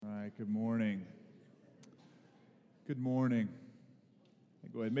Good morning. Good morning.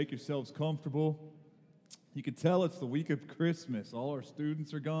 Go ahead and make yourselves comfortable. You can tell it's the week of Christmas. All our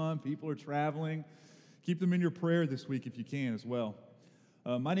students are gone. People are traveling. Keep them in your prayer this week if you can as well.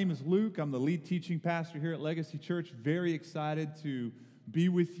 My name is Luke. I'm the lead teaching pastor here at Legacy Church. Very excited to be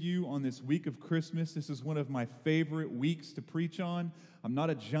with you on this week of Christmas. This is one of my favorite weeks to preach on. I'm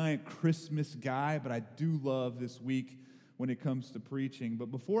not a giant Christmas guy, but I do love this week when it comes to preaching. But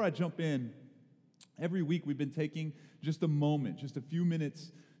before I jump in, every week we've been taking just a moment, just a few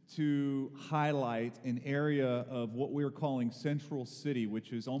minutes to highlight an area of what we're calling Central City,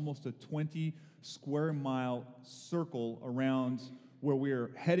 which is almost a 20 square mile circle around where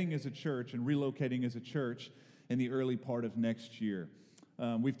we're heading as a church and relocating as a church in the early part of next year.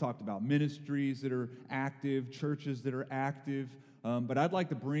 We've talked about ministries that are active, churches that are active, but I'd like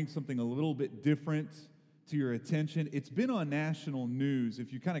to bring something a little bit different to your attention. It's been on national news.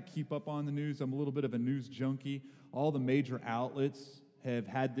 If you kind of keep up on the news, I'm a little bit of a news junkie. All the major outlets have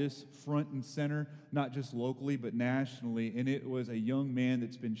had this front and center, not just locally, but nationally, and it was a young man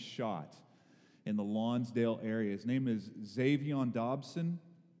that's been shot in the Lonsdale area. His name is Xavion Dobson,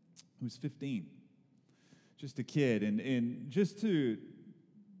 who's 15. Just a kid, and just to,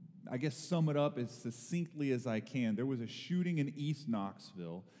 I guess, sum it up as succinctly as I can, there was a shooting in East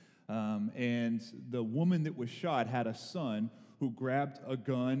Knoxville, and the woman that was shot had a son who grabbed a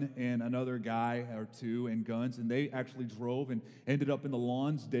gun and another guy or two and guns, and they actually drove and ended up in the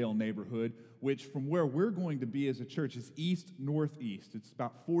Lonsdale neighborhood, which from where we're going to be as a church is east-northeast. It's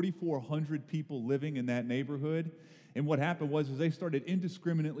about 4,400 people living in that neighborhood. And what happened was they started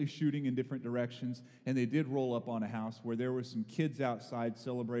indiscriminately shooting in different directions, and they did roll up on a house where there were some kids outside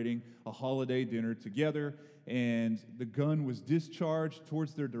celebrating a holiday dinner together, and the gun was discharged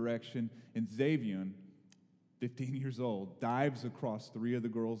towards their direction, and Xavion, 15 years old, dives across three of the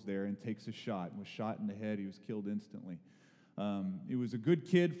girls there and takes a shot, and was shot in the head. He was killed instantly. He was a good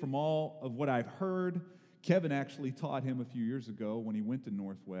kid from all of what I've heard. Kevin actually taught him a few years ago when he went to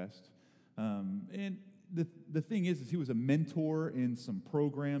Northwest. And the thing is he was a mentor in some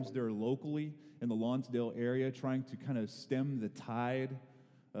programs there locally in the Lonsdale area, trying to kind of stem the tide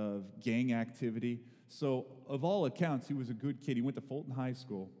of gang activity. So of all accounts, he was a good kid. He went to Fulton High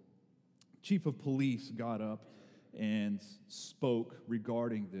School. Chief of police got up and spoke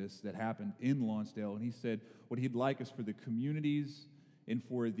regarding this that happened in Lonsdale, and he said what he'd like is for the communities and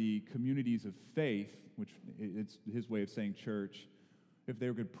for the communities of faith, which it's his way of saying church, if they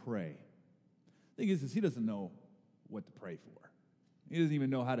could pray. The thing is he doesn't know what to pray for. He doesn't even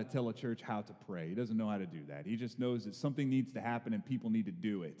know how to tell a church how to pray. He doesn't know how to do that. He just knows that something needs to happen and people need to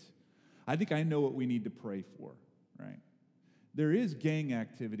do it. I think I know what we need to pray for, right? There is gang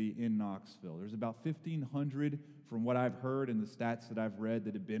activity in Knoxville. There's about 1,500, from what I've heard and the stats that I've read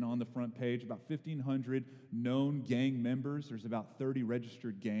that have been on the front page, about 1,500 known gang members. There's about 30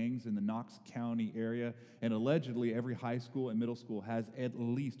 registered gangs in the Knox County area, and allegedly every high school and middle school has at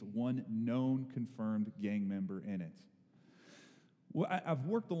least one known confirmed gang member in it. Well, I've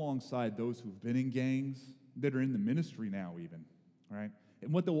worked alongside those who've been in gangs that are in the ministry now even, right?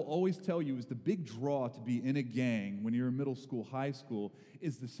 And what they will always tell you is the big draw to be in a gang when you're in middle school, high school,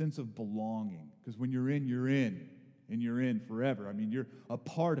 is the sense of belonging. Because when you're in, and you're in forever. I mean, you're a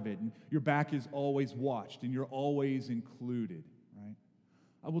part of it, and your back is always watched, and you're always included, right?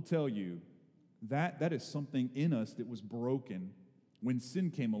 I will tell you, that is something in us that was broken when sin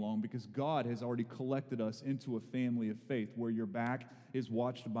came along, because God has already collected us into a family of faith where your back is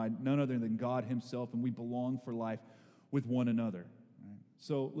watched by none other than God himself, and we belong for life with one another.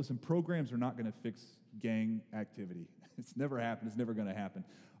 So, listen, programs are not going to fix gang activity. It's never happened. It's never going to happen.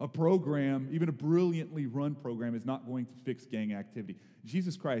 A program, even a brilliantly run program, is not going to fix gang activity.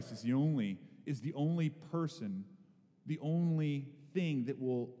 Jesus Christ is the only person, the only thing that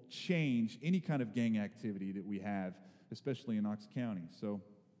will change any kind of gang activity that we have, especially in Knox County. So,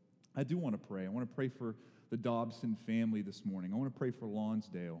 I do want to pray. I want to pray for the Dobson family this morning. I want to pray for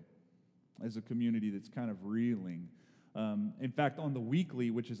Lonsdale as a community that's kind of reeling. In fact, on the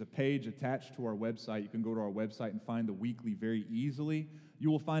Weekly, which is a page attached to our website, you can go to our website and find the Weekly very easily. You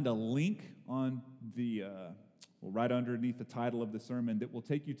will find a link on the, right underneath the title of the sermon that will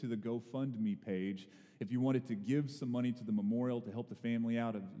take you to the GoFundMe page if you wanted to give some money to the memorial to help the family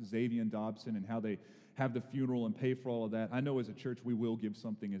out of Xavion Dobson and how they have the funeral and pay for all of that. I know as a church we will give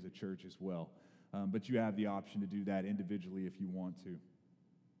something as a church as well, but you have the option to do that individually if you want to.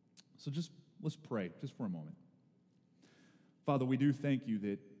 So let's pray just for a moment. Father, we do thank you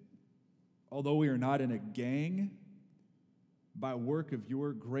that although we are not in a gang, by work of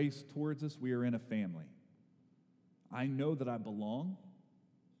your grace towards us, we are in a family. I know that I belong.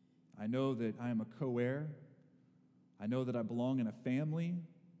 I know that I am a co-heir. I know that I belong in a family,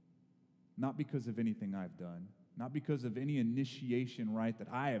 not because of anything I've done, not because of any initiation rite that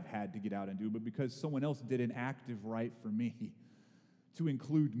I have had to get out and do, but because someone else did an active rite for me to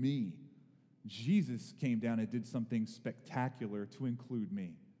include me. Jesus came down and did something spectacular to include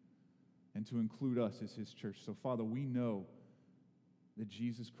me and to include us as his church. So, Father, we know that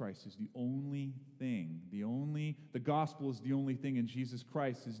Jesus Christ is the only thing, the gospel is the only thing, and Jesus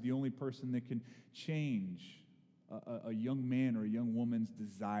Christ is the only person that can change a young man or a young woman's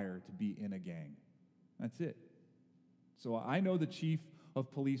desire to be in a gang. That's it. So I know the chief of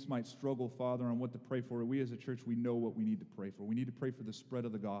police might struggle, Father, on what to pray for. We as a church, we know what we need to pray for. We need to pray for the spread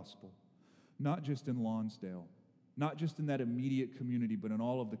of the gospel, not just in Lonsdale, not just in that immediate community, but in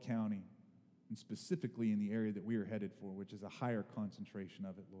all of the county, and specifically in the area that we are headed for, which is a higher concentration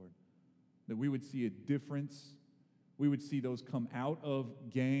of it, Lord. That we would see a difference. We would see those come out of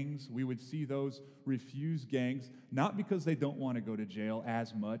gangs. We would see those refuse gangs, not because they don't want to go to jail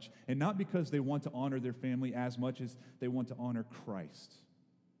as much, and not because they want to honor their family as much as they want to honor Christ.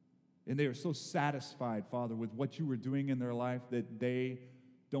 And they are so satisfied, Father, with what you were doing in their life that they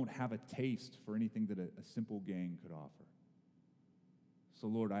don't have a taste for anything that a simple gang could offer. So,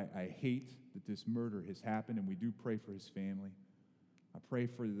 Lord, I hate that this murder has happened, and we do pray for his family. I pray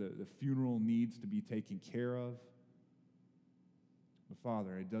for the funeral needs to be taken care of. But,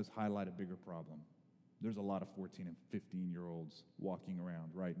 Father, it does highlight a bigger problem. There's a lot of 14 and 15-year-olds walking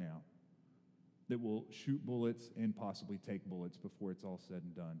around right now that will shoot bullets and possibly take bullets before it's all said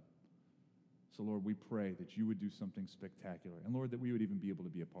and done. So, Lord, we pray that you would do something spectacular. And, Lord, that we would even be able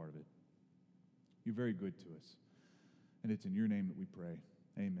to be a part of it. You're very good to us. And it's in your name that we pray.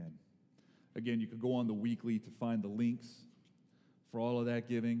 Amen. Again, you can go on the weekly to find the links for all of that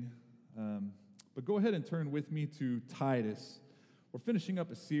giving. But go ahead and turn with me to Titus. We're finishing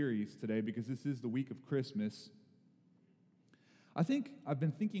up a series today because this is the week of Christmas. I think I've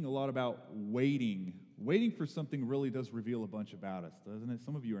been thinking a lot about waiting. Waiting for something really does reveal a bunch about us, doesn't it?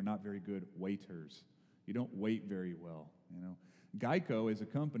 Some of you are not very good waiters. You don't wait very well, you know. Geico as a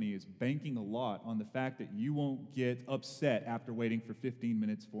company is banking a lot on the fact that you won't get upset after waiting for 15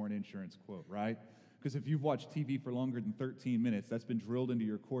 minutes for an insurance quote, right? Because if you've watched TV for longer than 13 minutes, that's been drilled into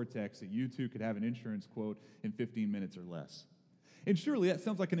your cortex that you too could have an insurance quote in 15 minutes or less. And surely that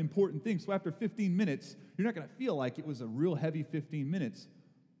sounds like an important thing. So after 15 minutes, you're not going to feel like it was a real heavy 15 minutes.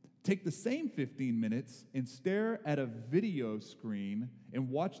 Take the same 15 minutes and stare at a video screen and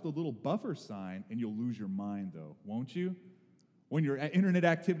watch the little buffer sign, and you'll lose your mind, though, won't you? When your internet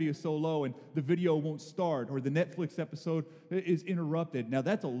activity is so low and the video won't start or the Netflix episode is interrupted. Now,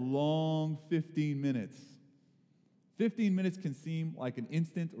 that's a long 15 minutes. 15 minutes can seem like an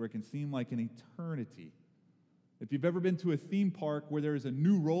instant or it can seem like an eternity. If you've ever been to a theme park where there is a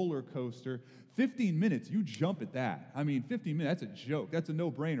new roller coaster, 15 minutes, you jump at that. I mean, 15 minutes, that's a joke. That's a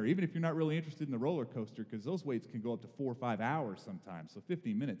no-brainer, even if you're not really interested in the roller coaster, because those waits can go up to 4 or 5 hours sometimes. So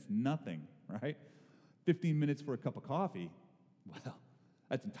 15 minutes, nothing, right? 15 minutes for a cup of coffee, well,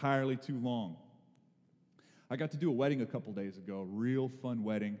 that's entirely too long. I got to do a wedding a couple days ago, a real fun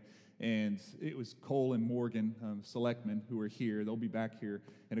wedding, and it was Cole and Morgan, selectmen, who are here. They'll be back here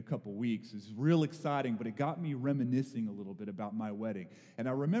in a couple weeks. It's real exciting, but it got me reminiscing a little bit about my wedding. And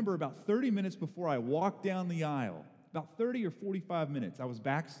I remember about 30 minutes before I walked down the aisle, about 30 or 45 minutes, I was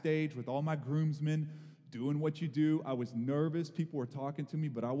backstage with all my groomsmen doing what you do. I was nervous. People were talking to me,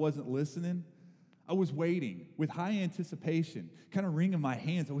 but I wasn't listening. I was waiting with high anticipation, kind of wringing my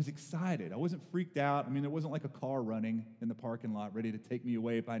hands. I was excited. I wasn't freaked out. I mean, there wasn't like a car running in the parking lot ready to take me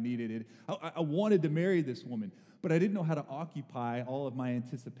away if I needed it. I wanted to marry this woman, but I didn't know how to occupy all of my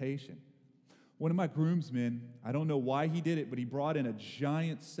anticipation. One of my groomsmen, I don't know why he did it, but he brought in a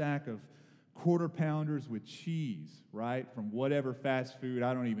giant sack of quarter pounders with cheese, right, from whatever fast food,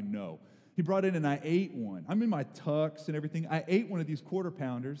 I don't even know. He brought it in and I ate one. I'm in my tux and everything. I ate one of these quarter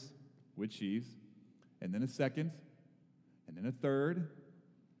pounders with cheese. And then a second, and then a third,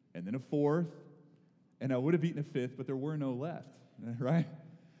 and then a fourth, and I would have eaten a fifth, but there were no left, right?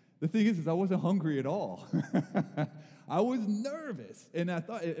 The thing is I wasn't hungry at all. I was nervous, and I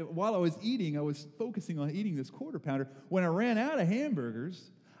thought, while I was eating, I was focusing on eating this quarter pounder. When I ran out of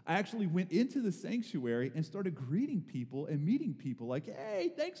hamburgers, I actually went into the sanctuary and started greeting people and meeting people like,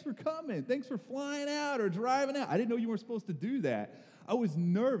 hey, thanks for coming. Thanks for flying out or driving out. I didn't know you weren't supposed to do that. I was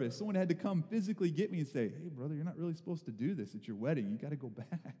nervous. Someone had to come physically get me and say, hey, brother, you're not really supposed to do this at your wedding. You got to go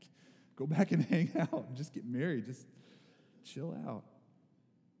back. Go back and hang out and just get married. Just chill out.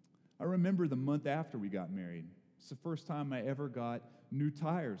 I remember the month after we got married. It's the first time I ever got new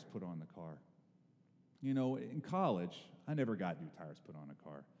tires put on the car. You know, in college, I never got new tires put on a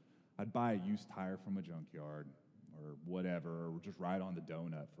car. I'd buy a used tire from a junkyard or whatever, or just ride on the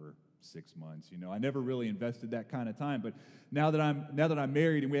donut for 6 months. I never really invested that kind of time. But now that I'm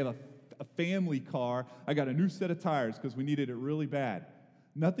married and we have a family car, I got a new set of tires because we needed it really bad.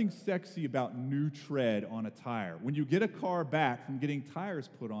 Nothing sexy about new tread on a tire. When you get a car back from getting tires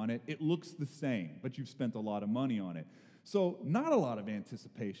put on it, it looks the same, but you've spent a lot of money on it. So not a lot of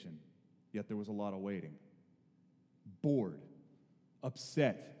anticipation, yet there was a lot of waiting. Bored,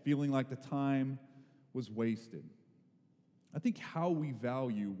 upset, feeling like the time was wasted. I think how we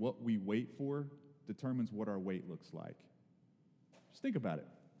value what we wait for determines what our wait looks like. Just think about it.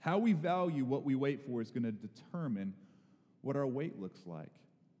 How we value what we wait for is going to determine what our wait looks like.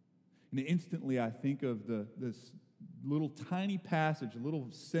 And instantly I think of this little tiny passage, a little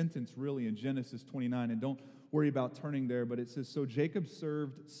sentence really in Genesis 29, and don't worry about turning there, but it says, "So Jacob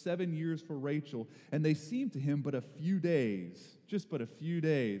served 7 years for Rachel, and they seemed to him but a few days, just but a few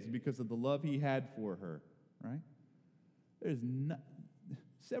days, because of the love he had for her," right?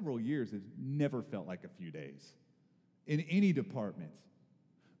 Several years has never felt like a few days in any department.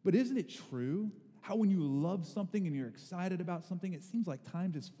 But isn't it true how when you love something and you're excited about something, it seems like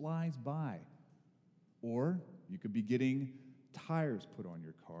time just flies by? Or you could be getting tires put on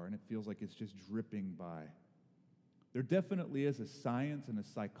your car and it feels like it's just dripping by. There definitely is a science and a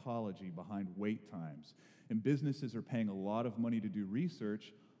psychology behind wait times, and businesses are paying a lot of money to do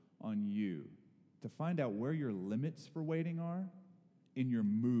research on you to find out where your limits for waiting are in your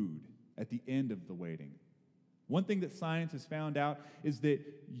mood at the end of the waiting. One thing that science has found out is that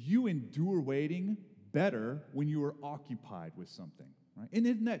you endure waiting better when you are occupied with something, right? And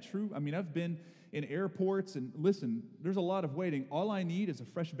isn't that true? I mean, I've been in airports, and listen, there's a lot of waiting. All I need is a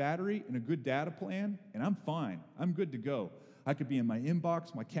fresh battery and a good data plan, and I'm fine. I'm good to go. I could be in my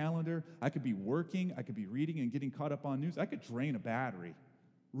inbox, my calendar. I could be working. I could be reading and getting caught up on news. I could drain a battery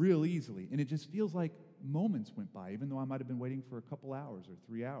real easily, and it just feels like moments went by, even though I might have been waiting for a couple hours or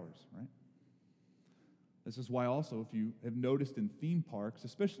 3 hours, right? This is why also, if you have noticed in theme parks,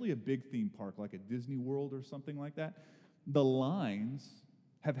 especially a big theme park like a Disney World or something like that, the lines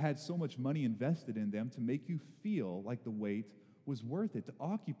have had so much money invested in them to make you feel like the wait was worth it, to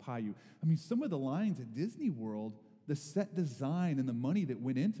occupy you. I mean, some of the lines at Disney World, the set design and the money that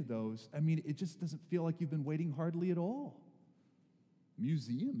went into those, I mean, it just doesn't feel like you've been waiting hardly at all.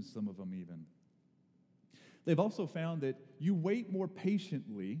 Museums, some of them even. They've also found that you wait more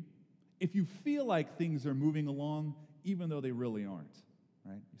patiently if you feel like things are moving along, even though they really aren't,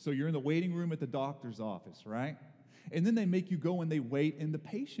 right? So you're in the waiting room at the doctor's office, right? And then they make you go and they wait in the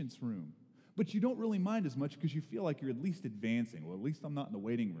patient's room. But you don't really mind as much because you feel like you're at least advancing. Well, at least I'm not in the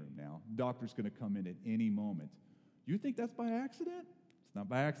waiting room now. The doctor's going to come in at any moment. You think that's by accident? It's not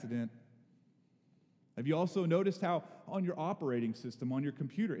by accident. Have you also noticed how on your operating system, on your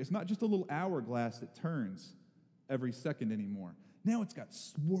computer, it's not just a little hourglass that turns every second anymore. Now it's got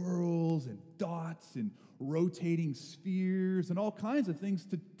swirls and dots and rotating spheres and all kinds of things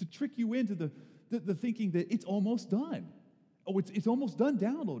to trick you into the thinking that it's almost done. Oh, it's almost done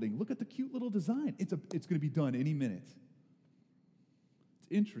downloading. Look at the cute little design. It's going to be done any minute. It's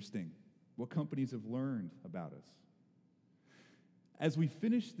interesting what companies have learned about us. As we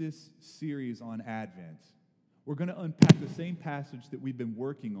finish this series on Advent, we're going to unpack the same passage that we've been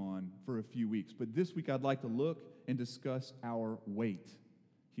working on for a few weeks. But this week I'd like to look and discuss our wait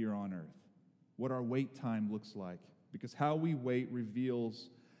here on earth, what our wait time looks like, because how we wait reveals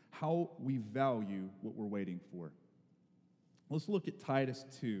how we value what we're waiting for. Let's look at Titus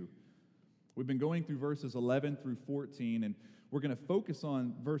 2. We've been going through verses 11 through 14, and we're going to focus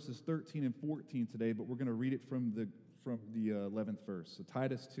on verses 13 and 14 today, but we're going to read it from the 11th verse. So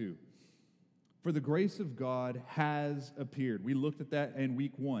Titus 2. For the grace of God has appeared. We looked at that in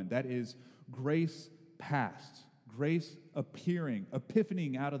week 1. That is grace past. Grace appearing,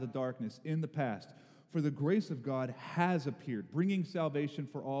 epiphanying out of the darkness in the past. For the grace of God has appeared, bringing salvation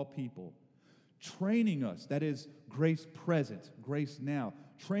for all people. Training us, that is grace present, grace now.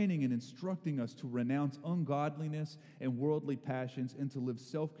 Training and instructing us to renounce ungodliness and worldly passions and to live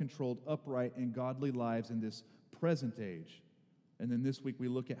self-controlled, upright, and godly lives in this present age. And then this week we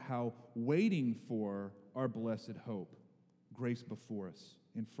look at how waiting for our blessed hope, grace before us,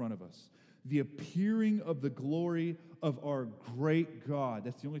 in front of us, the appearing of the glory of our great God.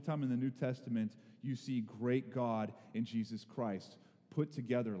 That's the only time in the New Testament you see great God in Jesus Christ put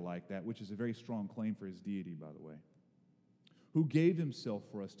together like that, which is a very strong claim for his deity, by the way, who gave himself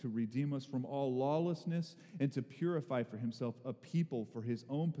for us to redeem us from all lawlessness and to purify for himself a people for his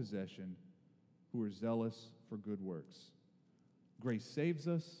own possession who are zealous for good works. Grace saves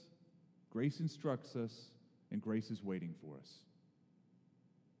us, grace instructs us, and grace is waiting for us.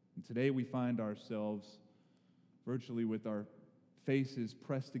 And today we find ourselves virtually with our faces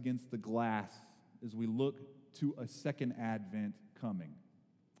pressed against the glass as we look to a second Advent coming.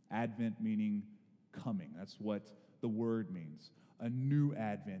 Advent meaning coming. That's what the word means. A new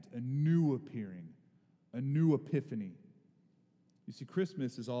Advent, a new appearing, a new epiphany. You see,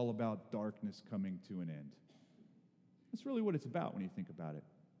 Christmas is all about darkness coming to an end. That's really what it's about when you think about it.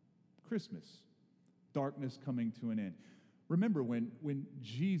 Christmas, darkness coming to an end. Remember when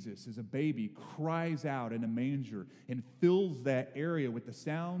Jesus, as a baby, cries out in a manger and fills that area with the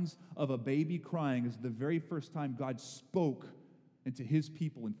sounds of a baby crying is the very first time God spoke into his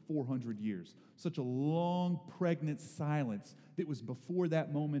people in 400 years. Such a long, pregnant silence that was before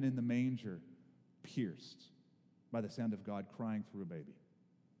that moment in the manger, pierced by the sound of God crying through a baby.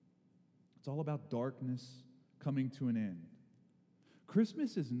 It's all about darkness coming to an end.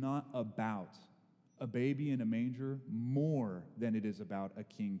 Christmas is not about a baby in a manger more than it is about a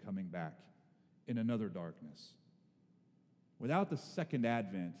king coming back in another darkness. Without the second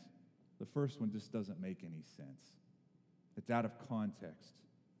Advent, the first one just doesn't make any sense. It's out of context.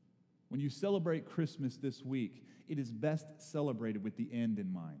 When you celebrate Christmas this week, it is best celebrated with the end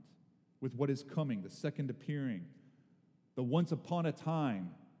in mind, with what is coming, the second appearing. The once upon a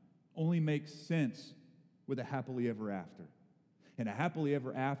time only makes sense with a happily ever after. And a happily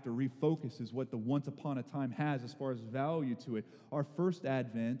ever after refocuses what the once upon a time has as far as value to it. Our first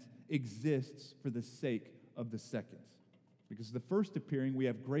Advent exists for the sake of the second. Because the first appearing, we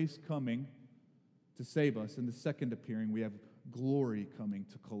have grace coming to save us. And the second appearing, we have glory coming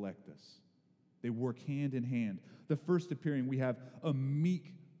to collect us. They work hand in hand. The first appearing, we have a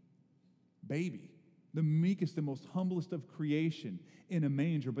meek baby, the meekest and most humblest of creation in a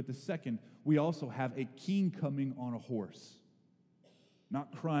manger. But the second, we also have a king coming on a horse.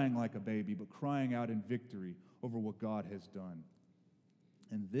 Not crying like a baby, but crying out in victory over what God has done.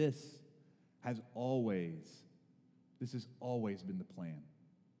 And this has always been the plan.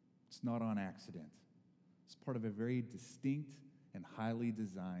 It's not on accident. It's part of a very distinct and highly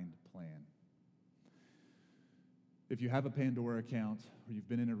designed plan. If you have a Pandora account or you've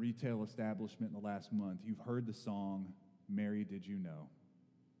been in a retail establishment in the last month, you've heard the song, Mary, Did You Know?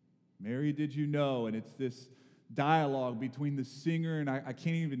 Mary, did you know? And it's this dialogue between the singer, and I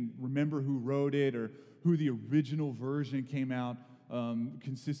can't even remember who wrote it or who the original version came out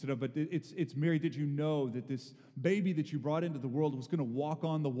consisted of, but it's Mary, did you know that this baby that you brought into the world was going to walk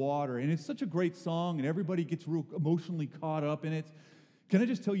on the water? And it's such a great song, and everybody gets real emotionally caught up in it. Can I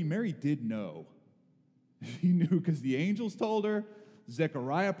just tell you, Mary did know. She knew because the angels told her.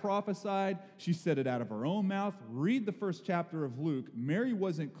 Zechariah prophesied. She said it out of her own mouth. Read the first chapter of Luke. Mary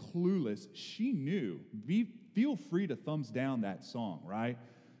wasn't clueless. She knew. Feel free to thumbs down that song, right?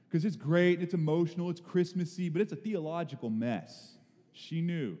 Because it's great, it's emotional, it's Christmassy, but it's a theological mess. She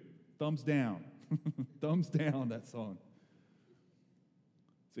knew. Thumbs down. Thumbs down that song.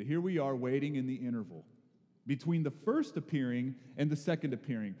 So here we are waiting in the interval between the first appearing and the second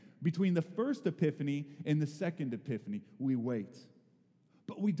appearing. Between the first epiphany and the second epiphany, we wait.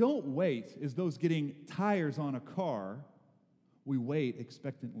 But we don't wait as those getting tires on a car. We wait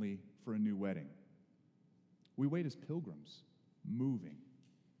expectantly for a new wedding. We wait as pilgrims, moving,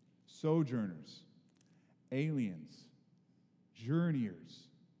 sojourners, aliens, journeyers,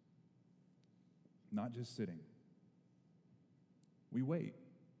 not just sitting. We wait.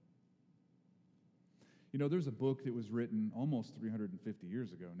 You know, there's a book that was written almost 350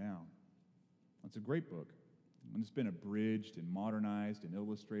 years ago now. It's a great book. And it's been abridged and modernized and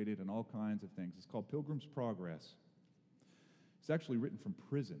illustrated and all kinds of things. It's called Pilgrim's Progress. It's actually written from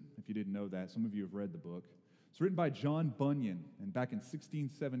prison, if you didn't know that. Some of you have read the book. It's written by John Bunyan, and back in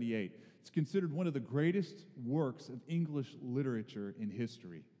 1678. It's considered one of the greatest works of English literature in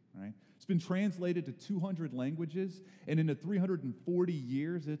history, right? It's been translated to 200 languages, and in the 340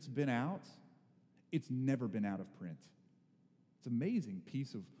 years it's been out, it's never been out of print. It's an amazing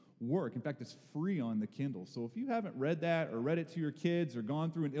piece of work. In fact, it's free on the Kindle. So if you haven't read that or read it to your kids or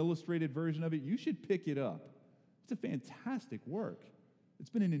gone through an illustrated version of it, you should pick it up. It's a fantastic work. It's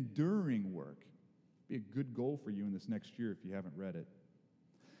been an enduring work. Be a good goal for you in this next year if you haven't read it.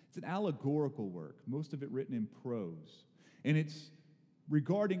 It's an allegorical work, most of it written in prose. And it's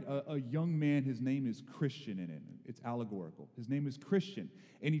regarding a young man. His name is Christian in it. It's allegorical. His name is Christian.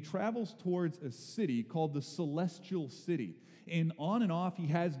 And he travels towards a city called the Celestial City. And off, he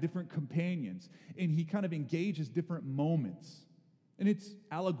has different companions. And he kind of engages different moments. And it's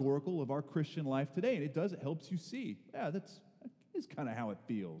allegorical of our Christian life today. And it helps you see, that is kind of how it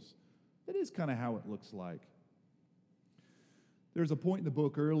feels. That is kind of how it looks like. There's a point in the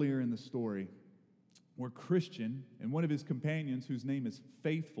book earlier in the story where Christian and one of his companions, whose name is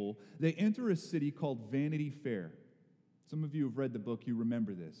Faithful, they enter a city called Vanity Fair. Some of you have read the book, you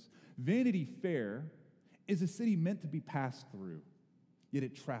remember this. Vanity Fair is a city meant to be passed through, yet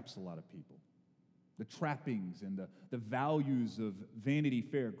it traps a lot of people. The trappings and the values of Vanity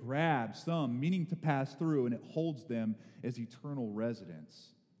Fair grab some meaning to pass through, and it holds them as eternal residents.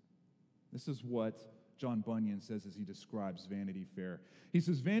 This is what John Bunyan says as he describes Vanity Fair. He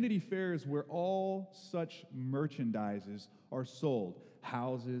says, Vanity Fair is where all such merchandises are sold.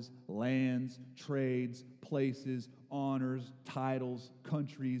 Houses, lands, trades, places, honors, titles,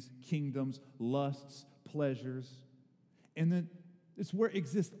 countries, kingdoms, lusts, pleasures. And then it's where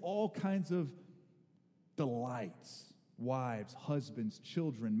exist all kinds of delights. Wives, husbands,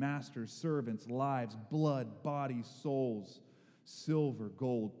 children, masters, servants, lives, blood, bodies, souls, silver,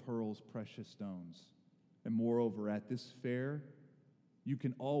 gold, pearls, precious stones. And moreover, at this fair, you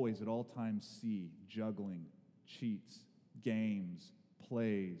can always at all times see juggling, cheats, games,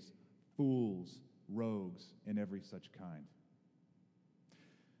 plays, fools, rogues, and every such kind.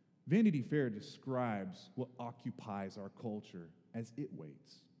 Vanity Fair describes what occupies our culture as it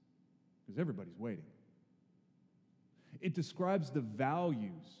waits, because everybody's waiting. It describes the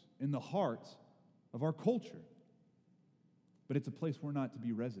values in the heart of our culture, but it's a place we're not to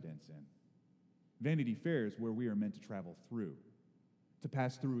be residents in. Vanity Fair is where we are meant to travel through, to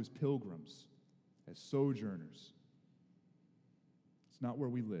pass through as pilgrims, as sojourners. It's not where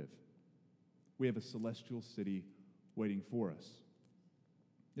we live. We have a celestial city waiting for us.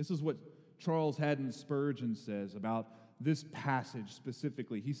 This is what Charles Haddon Spurgeon says about this passage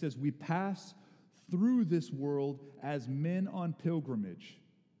specifically. He says, "We pass through this world as men on pilgrimage.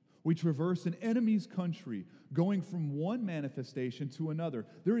 We traverse an enemy's country, going from one manifestation to another.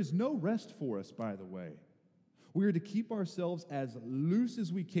 There is no rest for us, by the way. We are to keep ourselves as loose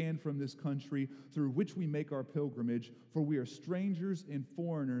as we can from this country through which we make our pilgrimage, for we are strangers and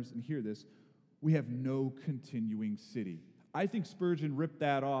foreigners," and hear this, "we have no continuing city." I think Spurgeon ripped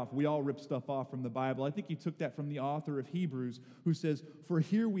that off. We all rip stuff off from the Bible. I think he took that from the author of Hebrews, who says, "For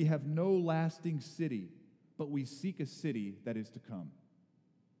here we have no lasting city, but we seek a city that is to come."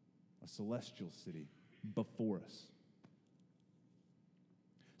 A celestial city before us.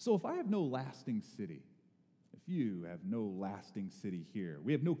 So if I have no lasting city, if you have no lasting city here,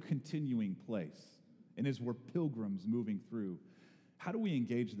 we have no continuing place, and as we're pilgrims moving through, how do we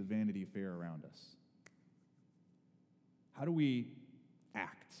engage the Vanity Fair around us? How do we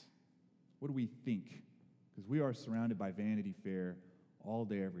act? What do we think? Because we are surrounded by Vanity Fair all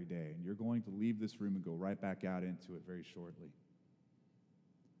day, every day, and you're going to leave this room and go right back out into it very shortly.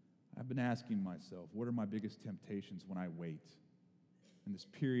 I've been asking myself, what are my biggest temptations when I wait in this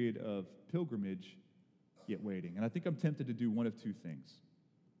period of pilgrimage, yet waiting? And I think I'm tempted to do one of two things.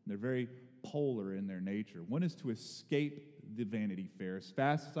 They're very polar in their nature. One is to escape the Vanity Fair as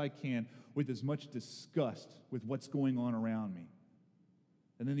fast as I can with as much disgust with what's going on around me.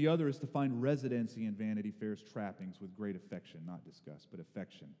 And then the other is to find residency in Vanity Fair's trappings with great affection, not disgust, but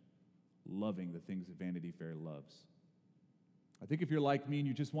affection, loving the things that Vanity Fair loves. I think if you're like me and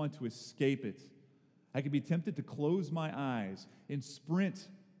you just want to escape it, I could be tempted to close my eyes and sprint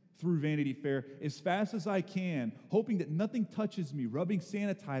through Vanity Fair as fast as I can, hoping that nothing touches me, rubbing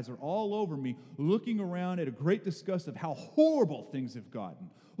sanitizer all over me, looking around at a great disgust of how horrible things have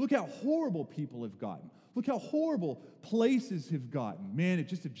gotten. Look how horrible people have gotten. Look how horrible places have gotten. Man,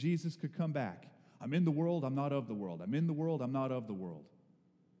 if Jesus could come back. I'm in the world, I'm not of the world. I'm in the world, I'm not of the world.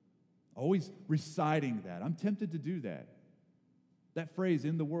 Always reciting that. I'm tempted to do that. That phrase,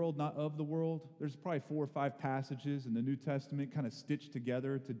 in the world, not of the world, there's probably 4 or 5 passages in the New Testament kind of stitched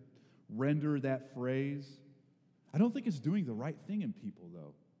together to render that phrase. I don't think it's doing the right thing in people,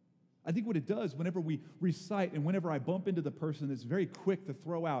 though. I think what it does, whenever we recite and whenever I bump into the person that's very quick to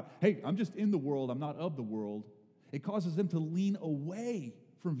throw out, "Hey, I'm just in the world, I'm not of the world," it causes them to lean away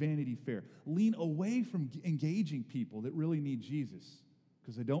from Vanity Fair, lean away from engaging people that really need Jesus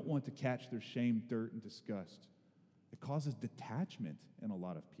because they don't want to catch their shame, dirt, and disgust. It causes detachment in a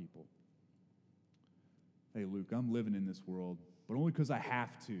lot of people. "Hey, Luke, I'm living in this world, but only because I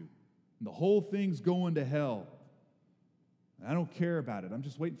have to. And the whole thing's going to hell. And I don't care about it. I'm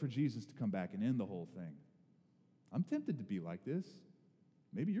just waiting for Jesus to come back and end the whole thing." I'm tempted to be like this.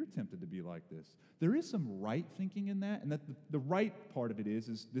 Maybe you're tempted to be like this. There is some right thinking in that, and that the right part of it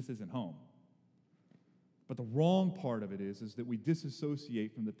is this isn't home. But the wrong part of it is that we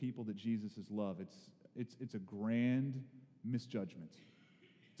disassociate from the people that Jesus has loved. It's a grand misjudgment.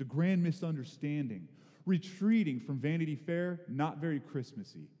 It's a grand misunderstanding. Retreating from Vanity Fair, not very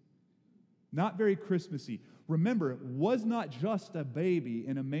Christmassy. Not very Christmassy. Remember, it was not just a baby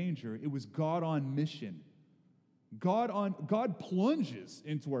in a manger. It was God on mission. God plunges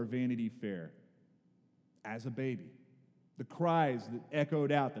into our Vanity Fair as a baby. The cries that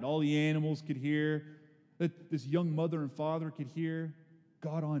echoed out, that all the animals could hear, that this young mother and father could hear,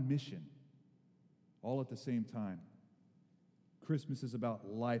 God on mission, all at the same time. Christmas is about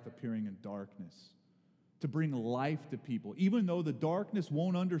life appearing in darkness, to bring life to people, even though the darkness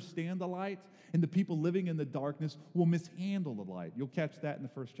won't understand the light, and the people living in the darkness will mishandle the light. You'll catch that in the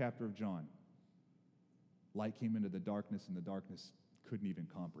first chapter of John. Light came into the darkness, and the darkness couldn't even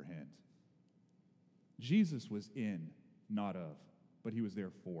comprehend. Jesus was in, not of, but he was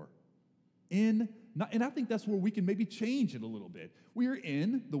there for. In, not, and I think that's where we can maybe change it a little bit. We are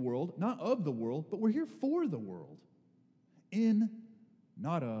in the world, not of the world, but we're here for the world. In,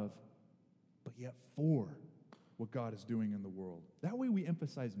 not of, but yet for what God is doing in the world. That way we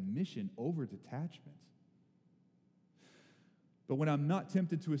emphasize mission over detachment. But when I'm not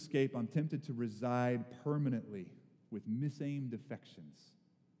tempted to escape, I'm tempted to reside permanently with misaimed affections,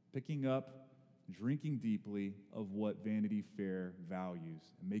 picking up, drinking deeply of what Vanity Fair values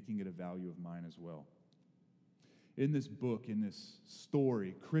and making it a value of mine as well. In this book, in this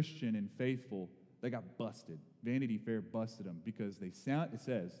story, Christian and faithful, they got busted. Vanity Fair busted them because it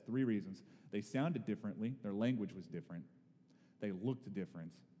says, 3 reasons. They sounded differently, their language was different, they looked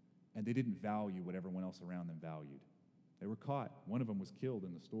different, and they didn't value what everyone else around them valued. They were caught. One of them was killed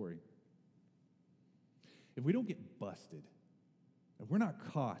in the story. If we don't get busted, if we're not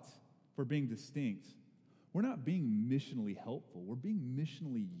caught for being distinct, we're not being missionally helpful. We're being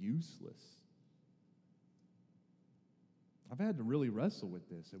missionally useless. I've had to really wrestle with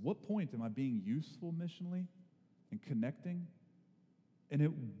this. At what point am I being useful missionally and connecting? And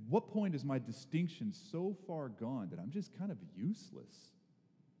at what point is my distinction so far gone that I'm just kind of useless?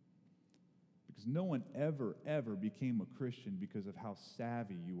 Because no one ever became a Christian because of how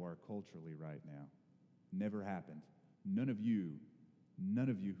savvy you are culturally right now. Never happened. None of you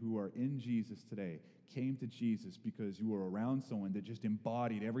who are in Jesus today came to Jesus because you were around someone that just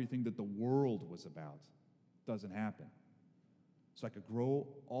embodied everything that the world was about. Doesn't happen. So I could grow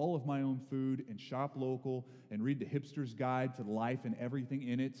all of my own food and shop local and read the hipster's guide to life and everything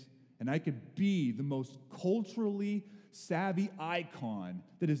in it, and I could be the most culturally savvy icon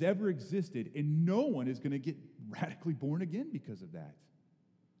that has ever existed, and no one is going to get radically born again because of that.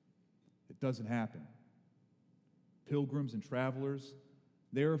 It doesn't happen. Pilgrims and travelers,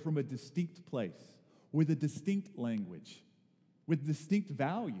 they are from a distinct place, with a distinct language, with distinct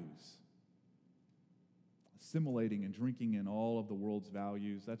values. Assimilating and drinking in all of the world's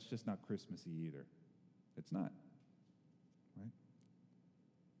values, that's just not Christmassy either. It's not. Right?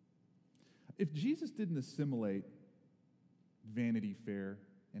 If Jesus didn't assimilate Vanity Fair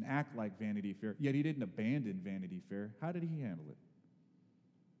and act like Vanity Fair, yet he didn't abandon Vanity Fair, how did he handle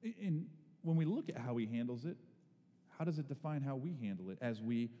it? And when we look at how he handles it, how does it define how we handle it as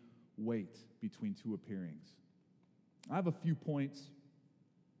we wait between 2 appearings? I have a few points,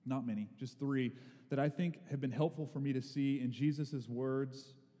 not many, just 3, that I think have been helpful for me to see in Jesus'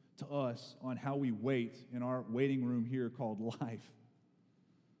 words to us on how we wait in our waiting room here called life.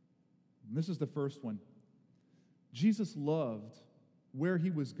 And this is the first one. Jesus loved where he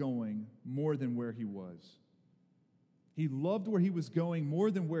was going more than where he was. He loved where he was going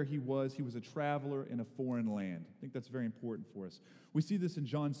more than where he was. He was a traveler in a foreign land. I think that's very important for us. We see this in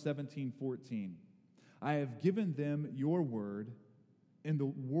John 17:14. I have given them your word, and the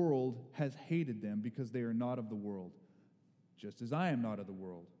world has hated them because they are not of the world, just as I am not of the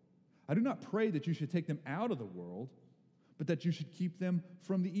world. I do not pray that you should take them out of the world, but that you should keep them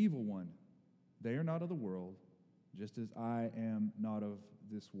from the evil one. They are not of the world, just as I am not of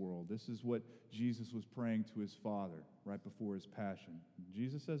this world. This is what Jesus was praying to his Father right before his passion.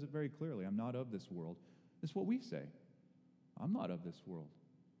 Jesus says it very clearly, I'm not of this world. This is what we say. I'm not of this world.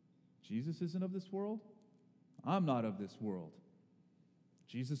 Jesus isn't of this world. I'm not of this world.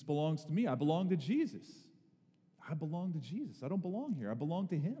 Jesus belongs to me. I belong to Jesus. I belong to Jesus. I don't belong here. I belong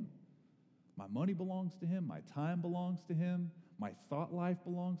to him. My money belongs to him. My time belongs to him. My thought life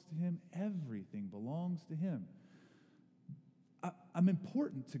belongs to him. Everything belongs to him. I'm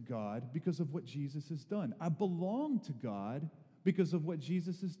important to God because of what Jesus has done. I belong to God because of what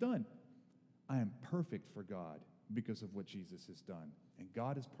Jesus has done. I am perfect for God because of what Jesus has done. And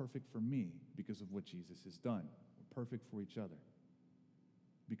God is perfect for me because of what Jesus has done. We're perfect for each other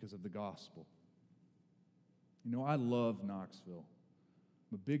because of the gospel. You know, I love Knoxville.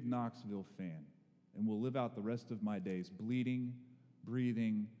 I'm a big Knoxville fan, and will live out the rest of my days bleeding,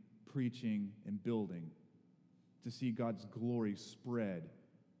 breathing, preaching, and building to see God's glory spread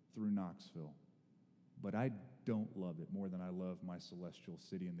through Knoxville, but I don't love it more than I love my celestial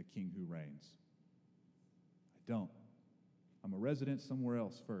city and the King who reigns. I don't. I'm a resident somewhere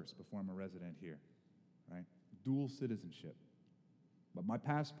else first before I'm a resident here, right? Dual citizenship. But my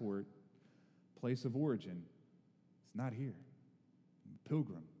passport, place of origin, it's not here. I'm a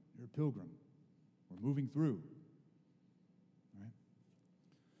pilgrim. You're a pilgrim. We're moving through. Right?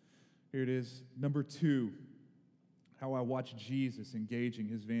 Here it is. Number 2, how I watch Jesus engaging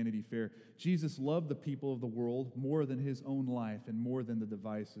his Vanity Fair. Jesus loved the people of the world more than his own life and more than the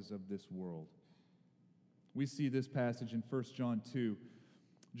devices of this world. We see this passage in 1 John 2.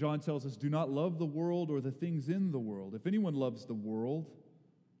 John tells us, "Do not love the world or the things in the world. If anyone loves the world,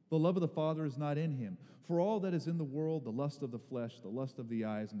 the love of the Father is not in him. For all that is in the world, the lust of the flesh, the lust of the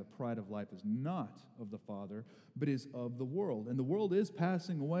eyes, and the pride of life is not of the Father, but is of the world. And the world is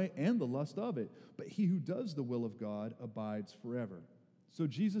passing away, and the lust of it. But he who does the will of God abides forever." So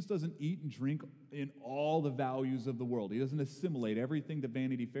Jesus doesn't eat and drink in all the values of the world. He doesn't assimilate everything that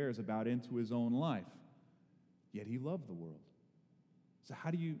Vanity Fair is about into his own life. Yet he loved the world. So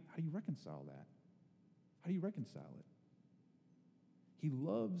how do you reconcile that? How do you reconcile it? He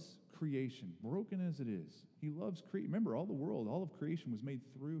loves creation, broken as it is. He loves creation. Remember, all the world, all of creation was made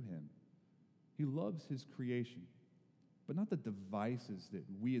through him. He loves his creation, but not the devices that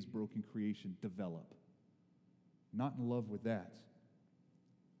we as broken creation develop. Not in love with that.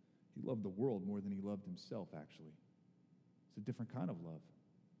 He loved the world more than he loved himself, actually. It's a different kind of love.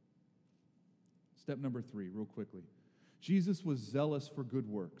 Step number 3, real quickly. Jesus was zealous for good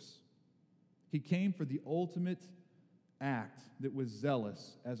works. He came for the ultimate act that was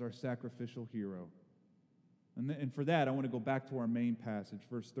zealous as our sacrificial hero. And for that, I want to go back to our main passage,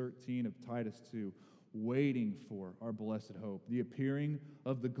 verse 13 of Titus 2, waiting for our blessed hope, the appearing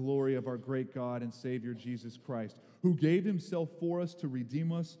of the glory of our great God and Savior Jesus Christ, who gave himself for us to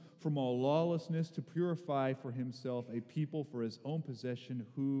redeem us from all lawlessness, to purify for himself a people for his own possession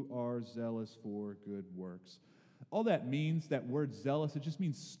who are zealous for good works. All that means, that word zealous, it just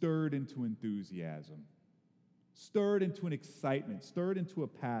means stirred into enthusiasm, stirred into an excitement, stirred into a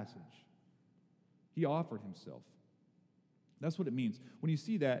passage. He offered himself. That's what it means. When you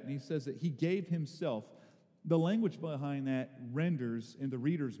see that, and he says that he gave himself, the language behind that renders in the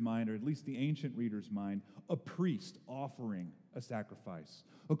reader's mind, or at least the ancient reader's mind, a priest offering a sacrifice.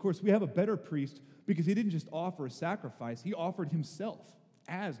 Of course, we have a better priest because he didn't just offer a sacrifice, he offered himself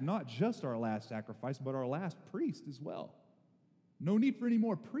as not just our last sacrifice, but our last priest as well. No need for any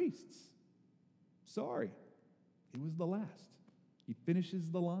more priests. Sorry, he was the last. He finishes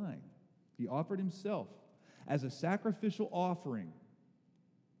the line. He offered himself as a sacrificial offering,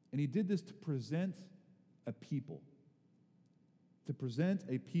 and he did this to present a people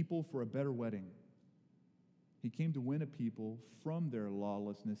for a better wedding. He came to win a people from their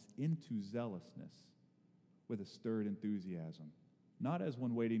lawlessness into zealousness with a stirred enthusiasm, not as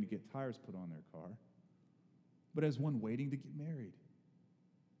one waiting to get tires put on their car, but as one waiting to get married.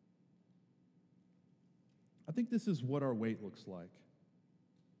 I think this is what our wait looks like.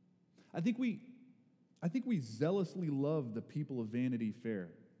 I think we zealously love the people of Vanity Fair,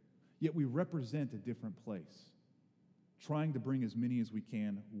 yet we represent a different place, trying to bring as many as we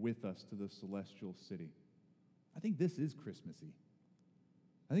can with us to the celestial city. I think this is Christmassy.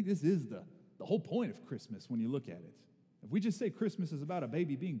 I think this is the whole point of Christmas when you look at it. If we just say Christmas is about a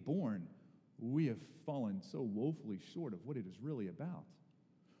baby being born, we have fallen so woefully short of what it is really about.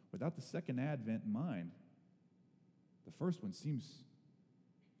 Without the second advent in mind, the first one seems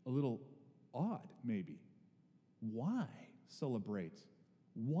a little odd, maybe. Why celebrate?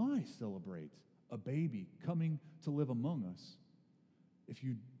 Why celebrate a baby coming to live among us if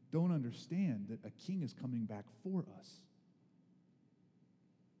you don't understand that a king is coming back for us?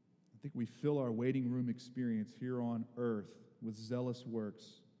 I think we fill our waiting room experience here on earth with zealous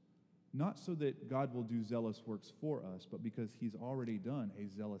works, not so that God will do zealous works for us, but because he's already done a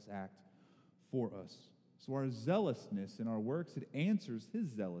zealous act for us. So our zealousness in our works, it answers his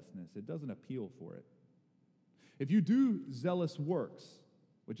zealousness. It doesn't appeal for it. If you do zealous works,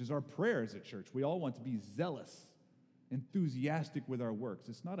 which is our prayers at church, we all want to be zealous, enthusiastic with our works.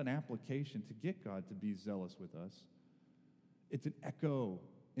 It's not an application to get God to be zealous with us. It's an echo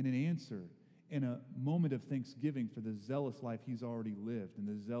and an answer in a moment of thanksgiving for the zealous life he's already lived and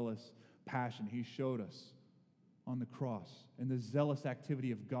the zealous passion he showed us on the cross, and the zealous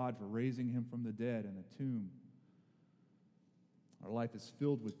activity of God for raising him from the dead in a tomb. Our life is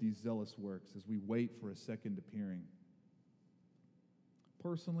filled with these zealous works as we wait for a second appearing.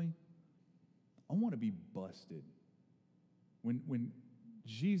 Personally, I want to be busted. When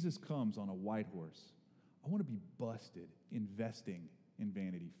Jesus comes on a white horse, I want to be busted investing in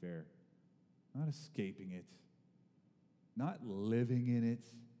Vanity Fair, not escaping it, not living in it.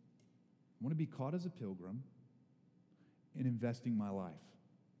 I want to be caught as a pilgrim in investing my life.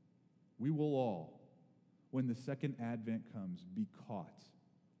 We will all, when the second advent comes, be caught,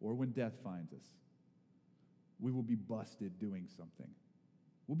 or when death finds us. We will be busted doing something.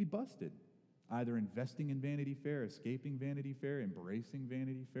 We'll be busted, either investing in Vanity Fair, escaping Vanity Fair, embracing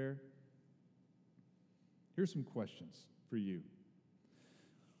Vanity Fair. Here's some questions for you.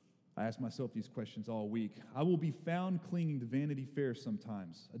 I ask myself these questions all week. I will be found clinging to Vanity Fair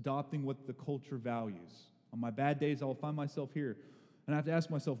sometimes, adopting what the culture values. On my bad days, I will find myself here, and I have to ask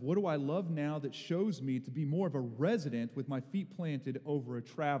myself, what do I love now that shows me to be more of a resident with my feet planted over a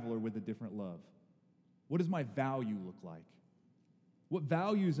traveler with a different love? What does my value look like? What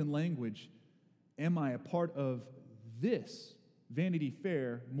values and language am I a part of this Vanity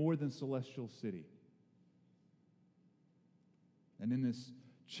Fair more than Celestial City? And in this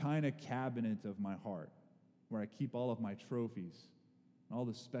china cabinet of my heart, where I keep all of my trophies and all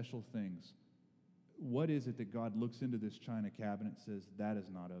the special things, what is it that God looks into this china cabinet and says, that is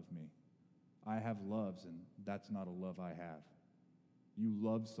not of me? I have loves, and that's not a love I have. You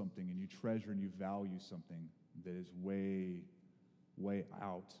love something, and you treasure, and you value something that is way, way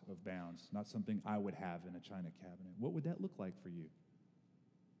out of bounds, not something I would have in a china cabinet. What would that look like for you?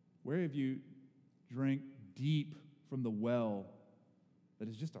 Where have you drank deep from the well that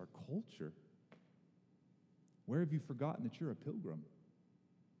is just our culture? Where have you forgotten that you're a pilgrim?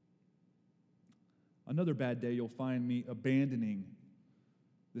 Another bad day, you'll find me abandoning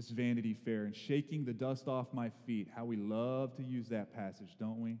this Vanity Fair and shaking the dust off my feet. How we love to use that passage,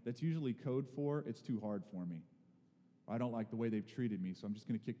 don't we? That's usually code for, it's too hard for me. I don't like the way they've treated me, so I'm just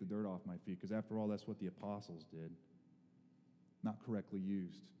going to kick the dirt off my feet, because after all, that's what the apostles did. Not correctly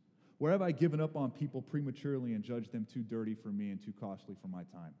used. Where have I given up on people prematurely and judged them too dirty for me and too costly for my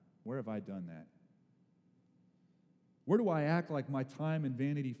time? Where have I done that? Where do I act like my time in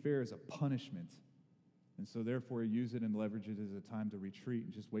Vanity Fair is a punishment, and so therefore use it and leverage it as a time to retreat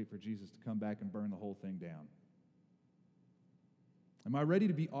and just wait for Jesus to come back and burn the whole thing down? Am I ready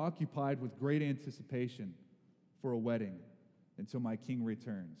to be occupied with great anticipation for a wedding until my King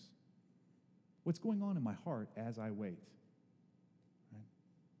returns? What's going on in my heart as I wait? Right?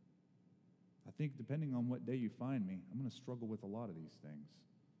 I think depending on what day you find me, I'm going to struggle with a lot of these things.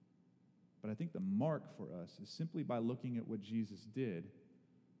 But I think the mark for us is simply by looking at what Jesus did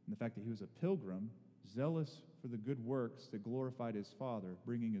and the fact that he was a pilgrim, zealous for the good works that glorified his Father,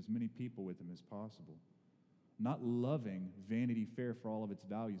 bringing as many people with him as possible. Not loving Vanity Fair for all of its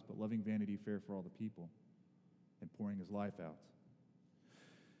values, but loving Vanity Fair for all the people and pouring his life out.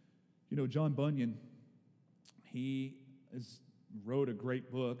 You know, John Bunyan, he wrote a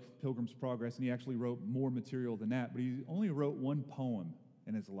great book, Pilgrim's Progress, and he actually wrote more material than that, but he only wrote one poem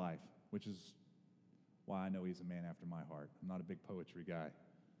in his life, which is why I know he's a man after my heart. I'm not a big poetry guy.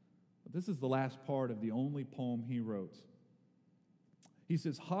 But this is the last part of the only poem he wrote. He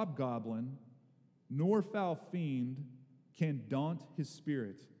says, "Hobgoblin nor foul fiend can daunt his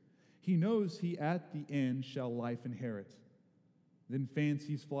spirit. He knows he at the end shall life inherit. Then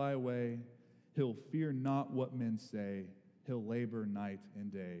fancies fly away. He'll fear not what men say. He'll labor night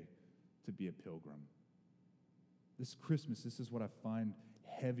and day to be a pilgrim." This Christmas, this is what I find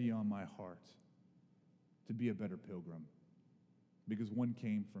heavy on my heart, to be a better pilgrim, because one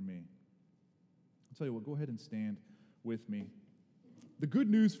came for me. I'll tell you what, go ahead and stand with me. The good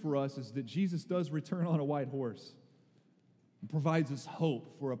news for us is that Jesus does return on a white horse and provides us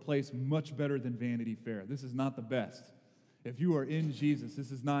hope for a place much better than Vanity Fair. This is not the best. If you are in Jesus,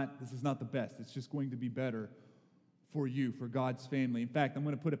 this is not the best. It's just going to be better for you, for God's family. In fact, I'm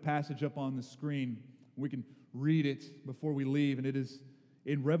going to put a passage up on the screen. We can read it before we leave, and it is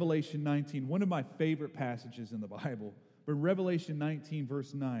in Revelation 19, one of my favorite passages in the Bible. But in Revelation 19,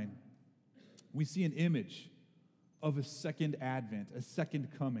 verse 9, we see an image of a second advent, a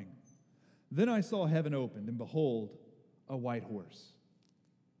second coming. "Then I saw heaven opened, and behold, a white horse."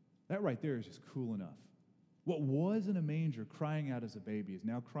 That right there is just cool enough. What was in a manger crying out as a baby is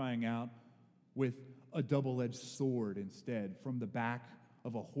now crying out with a double-edged sword instead from the back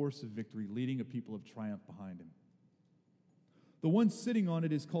of a horse of victory, leading a people of triumph behind him. The one sitting on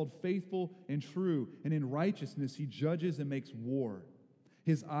it is called Faithful and True, and in righteousness he judges and makes war.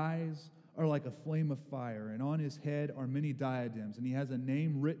 His eyes are like a flame of fire, and on his head are many diadems, and he has a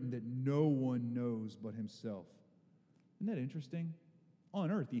name written that no one knows but himself. Isn't that interesting?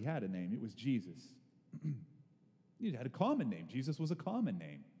 On earth he had a name. It was Jesus. He had a common name. Jesus was a common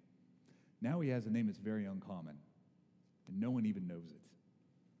name. Now he has a name that's very uncommon, and no one even knows it.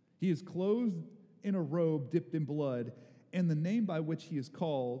 He is clothed in a robe dipped in blood, and the name by which he is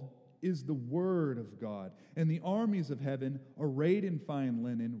called is the Word of God. And the armies of heaven, arrayed in fine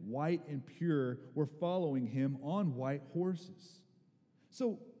linen, white and pure, were following him on white horses.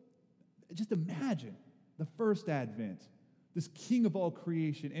 So just imagine the first advent. This king of all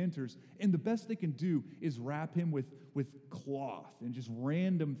creation enters, and the best they can do is wrap him with cloth and just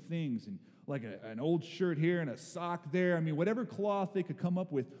random things, and like an old shirt here and a sock there. I mean, whatever cloth they could come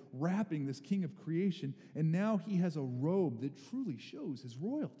up with, wrapping this king of creation. And now he has a robe that truly shows his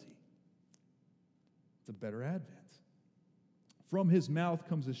royalty. It's a better advent. From his mouth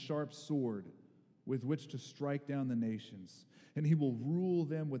comes a sharp sword with which to strike down the nations, and he will rule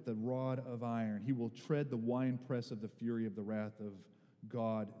them with a rod of iron. He will tread the winepress of the fury of the wrath of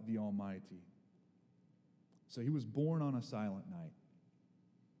God the Almighty. So he was born on a silent night,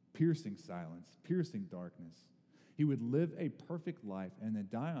 piercing silence, piercing darkness. He would live a perfect life and then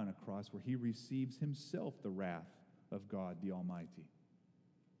die on a cross where he receives himself the wrath of God the Almighty.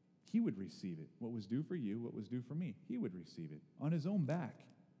 He would receive it. What was due for you, what was due for me, he would receive it on his own back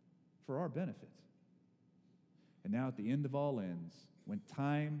for our benefit. And now at the end of all ends, when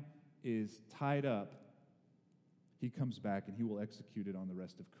time is tied up, he comes back and he will execute it on the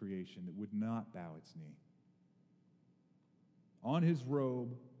rest of creation that would not bow its knee. On his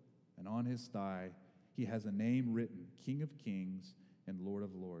robe and on his thigh, he has a name written, King of Kings and Lord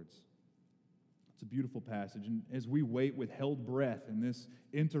of Lords. It's a beautiful passage. And as we wait with held breath in this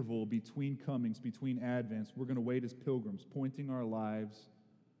interval between comings, between advents, we're going to wait as pilgrims, pointing our lives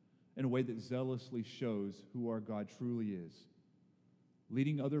in a way that zealously shows who our God truly is,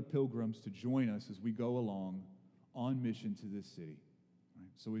 leading other pilgrims to join us as we go along on mission to this city.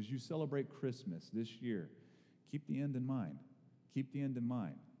 Right? So as you celebrate Christmas this year, keep the end in mind. Keep the end in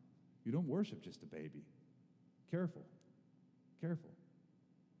mind. You don't worship just a baby. Careful. Careful.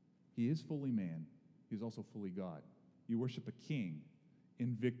 He is fully man. He's also fully God. You worship a king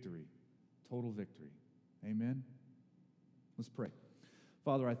in victory, total victory. Amen? Let's pray.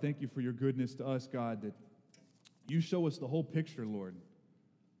 Father, I thank you for your goodness to us, God, that you show us the whole picture, Lord.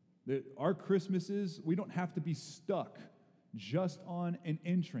 That our Christmases, we don't have to be stuck just on an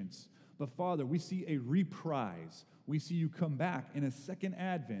entrance. But Father, we see a reprise. We see you come back in a second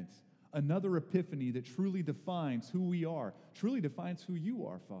advent, another epiphany that truly defines who we are, truly defines who you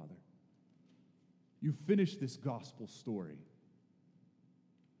are, Father. You finished this gospel story.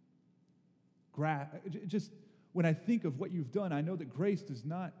 Just when I think of what you've done, I know that grace does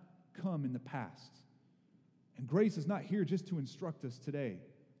not come in the past. And grace is not here just to instruct us today.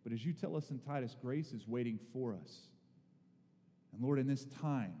 But as you tell us in Titus, grace is waiting for us. And Lord, in this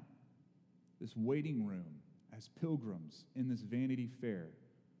time, this waiting room, as pilgrims in this Vanity Fair,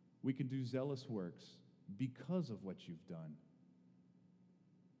 we can do zealous works because of what you've done.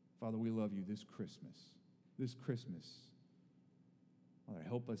 Father, we love you this Christmas. This Christmas. Father,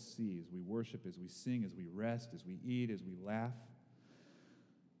 help us see as we worship, as we sing, as we rest, as we eat, as we laugh.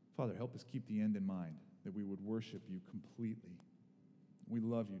 Father, help us keep the end in mind, that we would worship you completely. We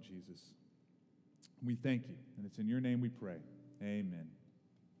love you, Jesus. We thank you, and it's in your name we pray. Amen.